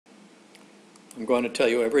I'm going to tell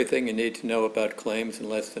you everything you need to know about claims in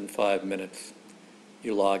less than 5 minutes.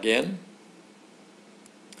 You log in.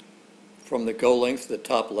 From the Go links at the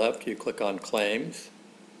top left, you click on Claims.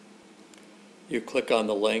 You click on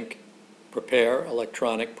the link Prepare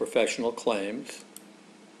Electronic Professional Claims.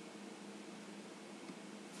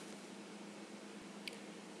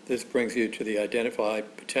 This brings you to the Identify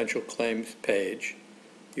Potential Claims page.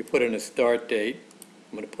 You put in a start date.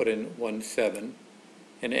 I'm going to put in 1/7.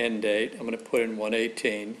 An end date. I'm going to put in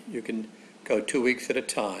 1/18. You can go 2 weeks at a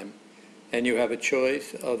time. And you have a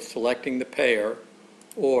choice of selecting the payer,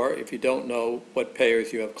 or if you don't know what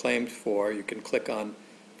payers you have claims for, you can click on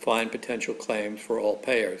Find Potential Claims for All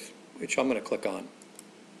Payers, which I'm going to click on.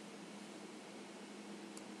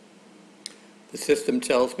 The system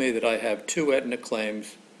tells me that I have 2 Aetna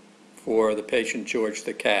claims for the patient George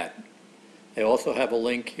the cat. I also have a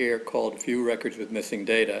link here called View Records with Missing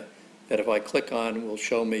Data that if I click on will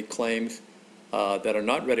show me claims that are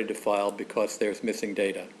not ready to file because there's missing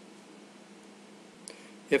data.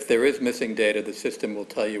 If there is missing data, the system will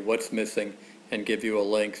tell you what's missing and give you a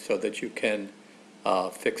link so that you can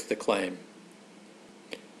fix the claim.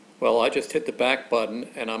 Well, I just hit the back button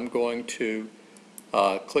and I'm going to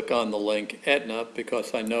click on the link Aetna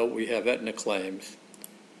because I know we have Aetna claims,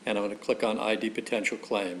 and I'm going to click on ID Potential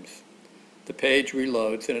Claims. The page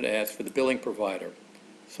reloads and it asks for the billing provider.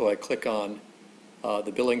 So I click on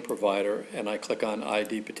the billing provider and I click on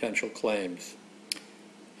ID Potential Claims.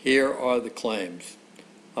 Here are the claims.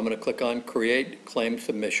 I'm going to click on Create Claim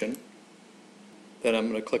Submission. Then I'm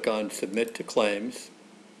going to click on Submit to Claims.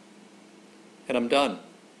 And I'm done.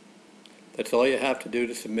 That's all you have to do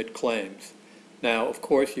to submit claims. Now, of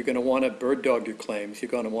course, you're going to want to bird dog your claims. You're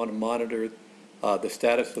going to want to monitor the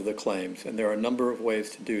status of the claims. And there are a number of ways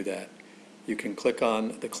to do that. You can click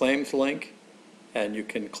on the claims link, and you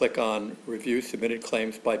can click on Review Submitted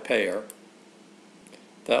Claims by Payer.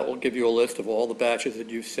 That will give you a list of all the batches that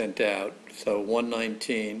you've sent out. So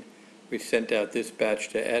 119, we sent out this batch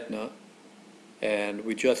to Aetna, and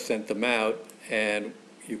we just sent them out, and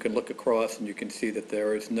you can look across and you can see that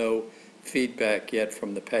there is no feedback yet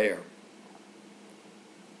from the payer.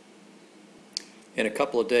 In a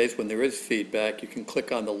couple of days when there is feedback, you can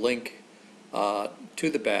click on the link to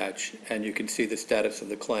the batch and you can see the status of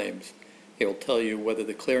the claims. It will tell you whether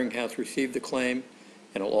the clearinghouse received the claim,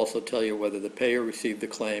 and it will also tell you whether the payer received the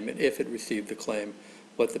claim, and if it received the claim,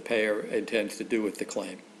 what the payer intends to do with the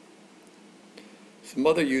claim. Some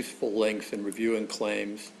other useful links in reviewing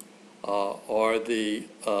claims are the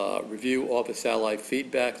Review Office Ally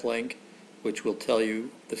Feedback link, which will tell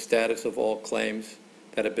you the status of all claims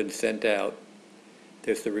that have been sent out.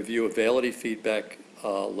 There's the Review Availability Feedback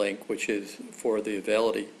link, which is for the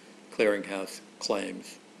Availability Clearinghouse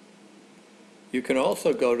claims. You can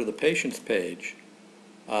also go to the patient's page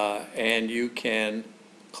and you can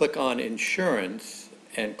click on Insurance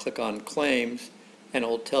and click on Claims, and it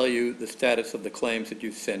will tell you the status of the claims that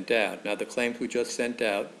you've sent out. Now, the claims we just sent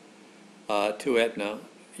out to Aetna,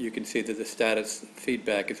 you can see that the status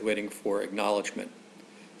feedback is waiting for acknowledgement.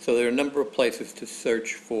 So there are a number of places to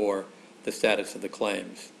search for the status of the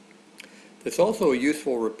claims. There's also a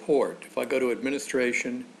useful report. If I go to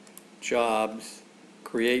Administration, Jobs,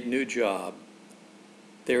 Create New Job,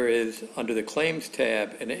 there is, under the Claims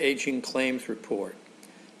tab, an Aging Claims report.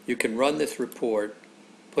 You can run this report,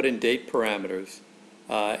 put in date parameters,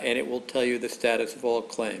 and it will tell you the status of all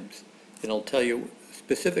claims. It'll tell you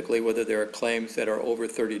specifically whether there are claims that are over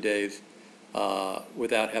 30 days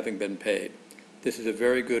without having been paid. This is a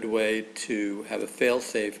very good way to have a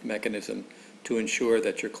fail-safe mechanism to ensure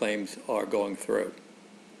that your claims are going through.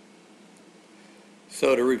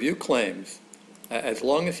 So to review claims, as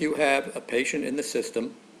long as you have a patient in the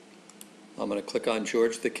system, I'm going to click on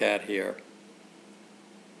George the cat here.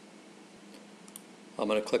 I'm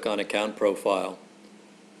going to click on Account Profile.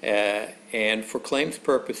 And for claims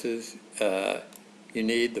purposes, you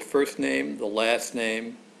need the first name, the last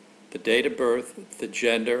name, the date of birth, the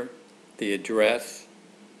gender, the address.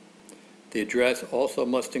 The address also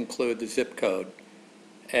must include the zip code.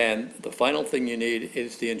 And the final thing you need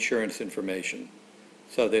is the insurance information.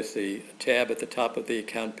 So there's the tab at the top of the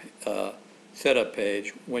account setup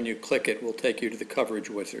page. When you click it, it will take you to the coverage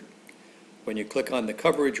wizard. When you click on the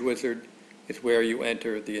coverage wizard, is where you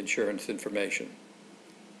enter the insurance information.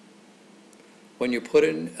 When you put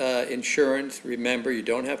in insurance, remember you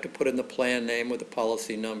don't have to put in the plan name or the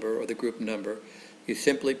policy number or the group number. You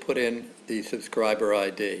simply put in the subscriber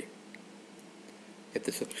ID. If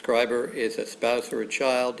the subscriber is a spouse or a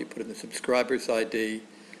child, you put in the subscriber's ID,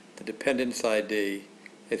 the dependent's ID,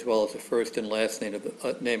 as well as the first and last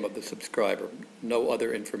name of the subscriber. No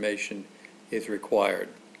other information is required.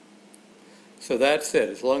 So that's it.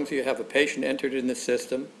 As long as you have a patient entered in the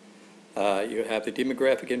system, you have the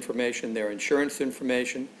demographic information, their insurance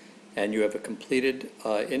information, and you have a completed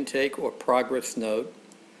intake or progress note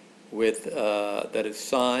with that is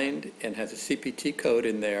signed and has a CPT code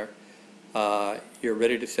in there, you're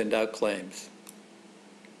ready to send out claims.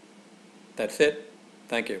 That's it.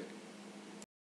 Thank you.